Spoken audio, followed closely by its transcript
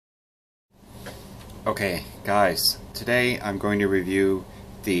Okay, guys, today I'm going to review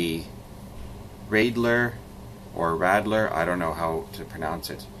the Radler or Radler, I don't know how to pronounce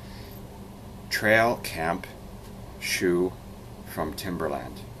it, trail camp shoe from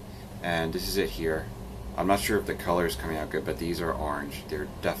Timberland. And this is it here. I'm not sure if the color is coming out good, but these are orange. They're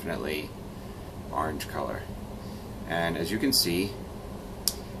definitely orange color. And as you can see,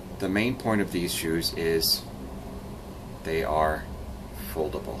 the main point of these shoes is they are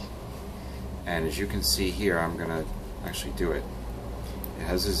foldable. And as you can see here, I'm gonna actually do it. It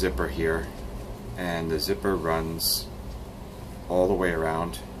has a zipper here, and the zipper runs all the way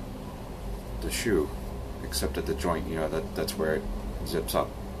around the shoe, except at the joint. You know, that's where it zips up.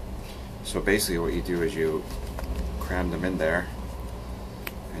 So basically what you do is you cram them in there,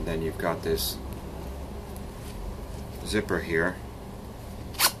 and then you've got this zipper here,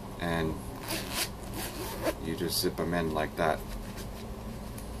 and you just zip them in like that.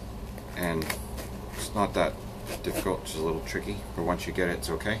 And it's not that difficult, just a little tricky, but once you get it, it's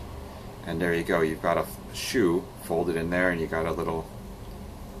okay. And there you go, you've got a shoe folded in there, and you got a little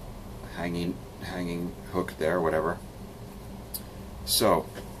hanging hook there, whatever. So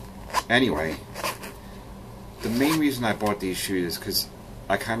anyway, the main reason I bought these shoes is because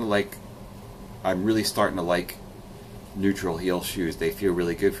I'm really starting to like neutral heel shoes. They feel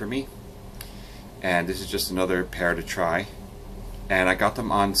really good for me, and this is just another pair to try. And I got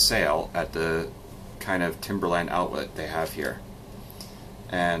them on sale at the kind of Timberland outlet they have here.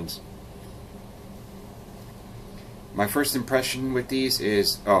 And my first impression with these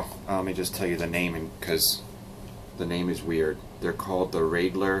is, let me just tell you the name, because the name is weird. They're called the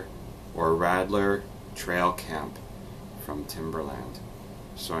Radler or Radler Trail Camp from Timberland.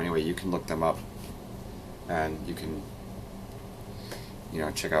 So anyway, you can look them up, and you can,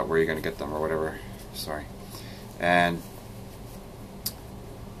 check out where you're going to get them or whatever. Sorry. And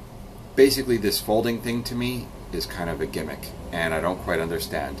basically, this folding thing to me is kind of a gimmick, and I don't quite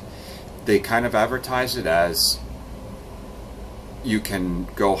understand. They kind of advertise it as you can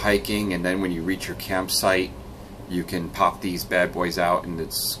go hiking, and then when you reach your campsite, you can pop these bad boys out, and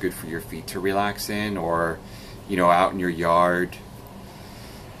it's good for your feet to relax in, or out in your yard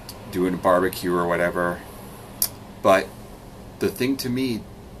doing a barbecue or whatever. But the thing to me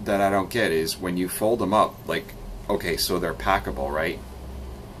that I don't get is when you fold them up, like, okay, so they're packable, right?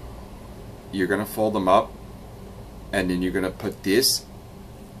 You're going to fold them up, and then you're going to put this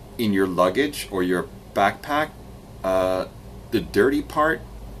in your luggage or your backpack. The dirty part,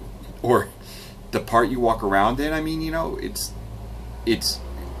 or the part you walk around in, it's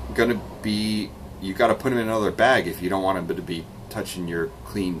going to be, you got to put them in another bag if you don't want them to be touching your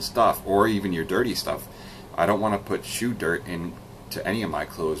clean stuff or even your dirty stuff. I don't want to put shoe dirt into any of my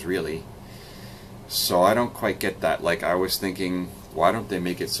clothes, really. So I don't quite get that. Like, I was thinking, why don't they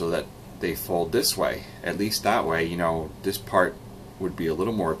make it so that they fold this way? At least that way, this part would be a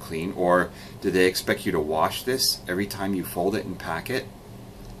little more clean. Or do they expect you to wash this every time you fold it and pack it?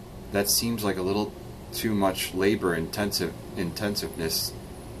 That seems like a little too much labor intensiveness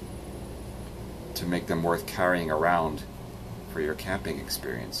to make them worth carrying around for your camping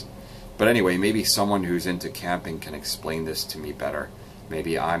experience. But anyway, maybe someone who's into camping can explain this to me better.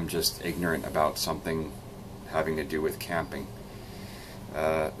 Maybe I'm just ignorant about something having to do with camping.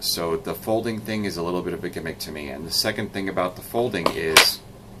 So the folding thing is a little bit of a gimmick to me. And the second thing about the folding is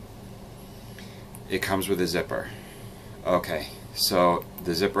it comes with a zipper. Okay, so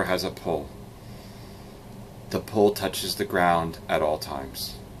the zipper has a pull. The pull touches the ground at all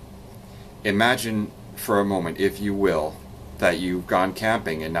times. Imagine for a moment, if you will, that you've gone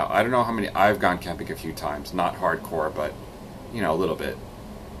camping, and now I don't know how many, I've gone camping a few times, not hardcore, but a little bit.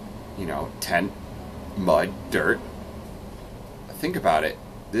 Tent, mud, dirt. Think about it.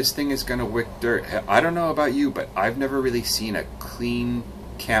 This thing is going to wick dirt. I don't know about you, but I've never really seen a clean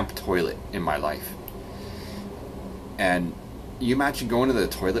camp toilet in my life. And you imagine going to the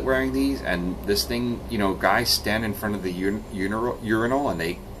toilet wearing these, and this thing, guys stand in front of the urinal,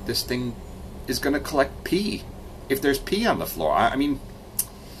 and this thing is going to collect pee. If there's pee on the floor, I'm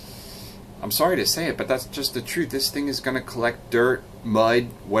sorry to say it, but that's just the truth. This thing is going to collect dirt, mud,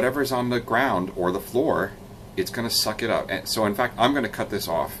 whatever's on the ground or the floor. It's going to suck it up. And so in fact, I'm going to cut this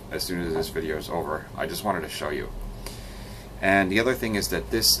off as soon as this video is over. I just wanted to show you. And the other thing is that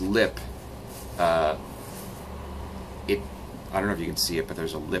this lip, I don't know if you can see it, but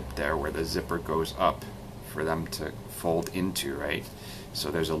there's a lip there where the zipper goes up for them to fold into, right? So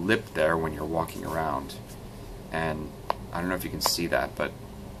there's a lip there when you're walking around. And I don't know if you can see that, but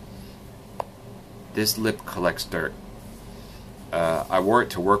this lip collects dirt. I wore it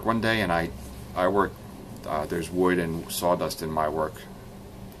to work one day, and I work, there's wood and sawdust in my work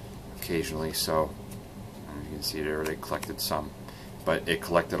occasionally, so And you can see it already collected some, but it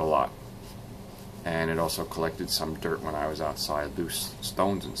collected a lot. And it also collected some dirt when I was outside, loose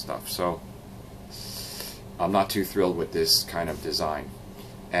stones and stuff. So I'm not too thrilled with this kind of design.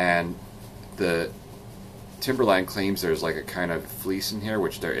 And the Timberland claims there's like a kind of fleece in here,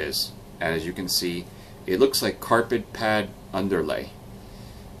 which there is. And as you can see, it looks like carpet pad underlay,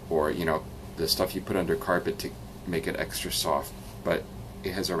 or you know, the stuff you put under carpet to make it extra soft, but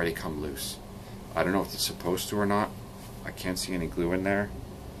it has already come loose. I don't know if it's supposed to or not. I can't see any glue in there.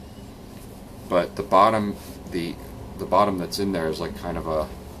 But the bottom that's in there is like kind of a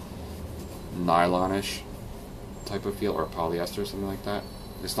nylonish type of feel, or polyester, something like that.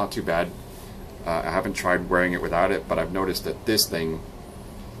 It's not too bad. I haven't tried wearing it without it, but I've noticed that this thing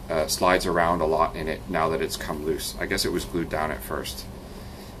slides around a lot in it now that it's come loose. I guess it was glued down at first.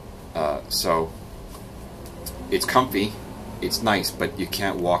 So it's comfy, it's nice, but you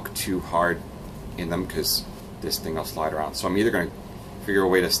can't walk too hard in them because this thing will slide around. So I'm either going to figure a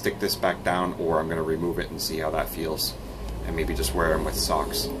way to stick this back down, or I'm going to remove it and see how that feels, and maybe just wear them with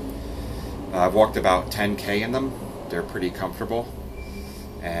socks. I've walked about 10K in them. They're pretty comfortable,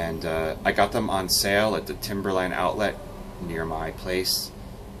 and I got them on sale at the Timberland outlet near my place,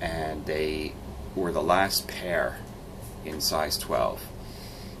 and they were the last pair in size 12,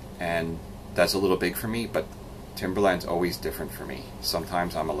 and that's a little big for me, but Timberland's always different for me.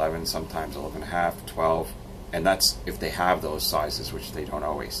 Sometimes I'm 11, sometimes 11.5, 12, and that's if they have those sizes, which they don't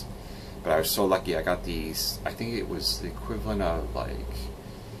always. But I was so lucky, I got these, I think it was the equivalent of like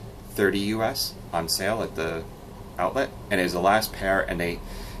 30 US on sale at the outlet, and it was the last pair. And they,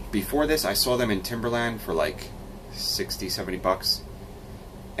 before this, I saw them in Timberland for like 60, 70 bucks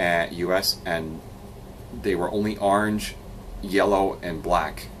at US, and they were only orange, yellow, and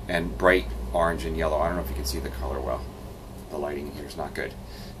black, and bright orange and yellow. I don't know if you can see the color well. The lighting here is not good.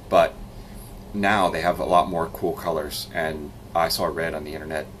 But now they have a lot more cool colors, and I saw red on the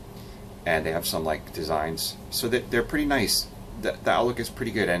internet, and they have some like designs. So they're pretty nice. The outlook is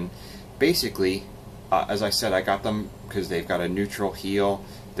pretty good, and basically, as I said, I got them because they've got a neutral heel.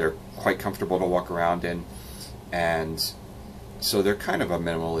 They're quite comfortable to walk around in, and so they're kind of a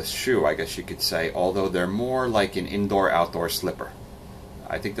minimalist shoe, I guess you could say, although they're more like an indoor-outdoor slipper.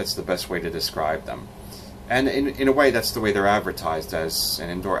 I think that's the best way to describe them. And in a way, that's the way they're advertised, as an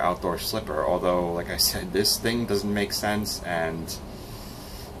indoor-outdoor slipper, although, like I said, this thing doesn't make sense, and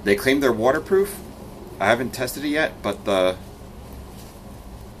they claim they're waterproof. I haven't tested it yet, but the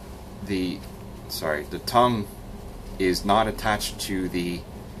tongue is not attached to the,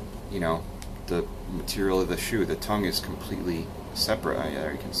 you know, the material of the shoe. The tongue is completely separate. Oh, yeah,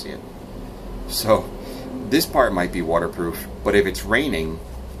 there you can see it. So this part might be waterproof, but if it's raining,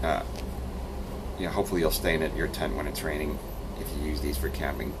 you know, hopefully you'll stay in your tent when it's raining if you use these for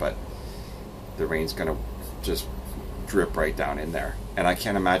camping, but the rain's gonna just drip right down in there, and I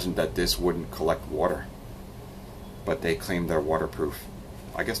can't imagine that this wouldn't collect water, but they claim they're waterproof.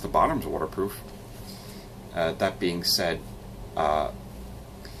 I guess the bottom's waterproof. That being said, they're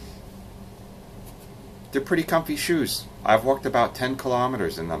pretty comfy shoes. I've walked about 10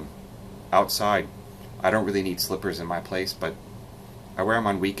 kilometers in them outside. I don't really need slippers in my place, but I wear them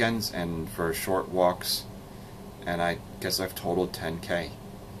on weekends and for short walks, and I guess I've totaled 10K.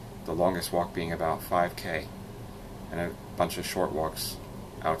 The longest walk being about 5K, and a bunch of short walks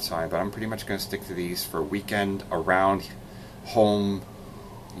outside. But I'm pretty much going to stick to these for weekend, around, home,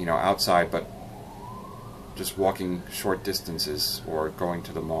 you know, outside, but just walking short distances or going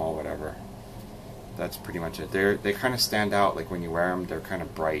to the mall, whatever. That's pretty much it. They kind of stand out, like when you wear them, they're kind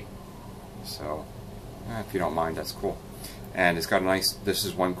of bright. So, if you don't mind, that's cool. And it's got a nice, this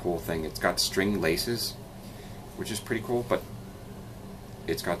is one cool thing, it's got string laces, which is pretty cool, but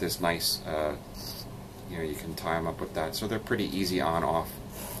it's got this nice, you know, you can tie them up with that. So they're pretty easy on, off.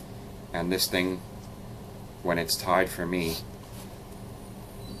 And this thing, when it's tied for me,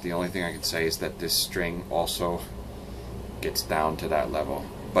 the only thing I could say is that this string also gets down to that level.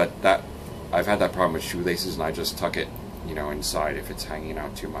 But that, I've had that problem with shoelaces, and I just tuck it, you know, inside if it's hanging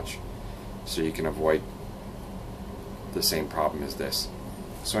out too much, so you can avoid the same problem as this.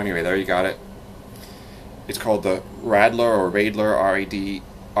 So anyway, there you got it. It's called the Radler, or Radler,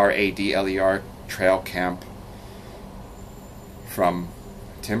 R-A-D-L-E-R Trail Camp from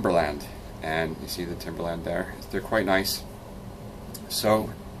Timberland. And you see the Timberland there. They're quite nice.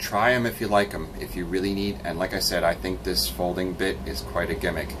 So try them if you like them, if you really need. And like I said, I think this folding bit is quite a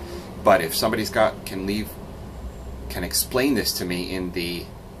gimmick. But if somebody's can explain this to me in the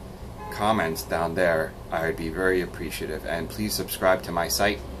comments down there, I would be very appreciative. And please subscribe to my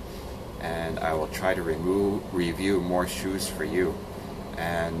site, and I will try to review more shoes for you.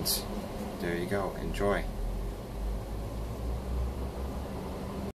 And there you go. Enjoy.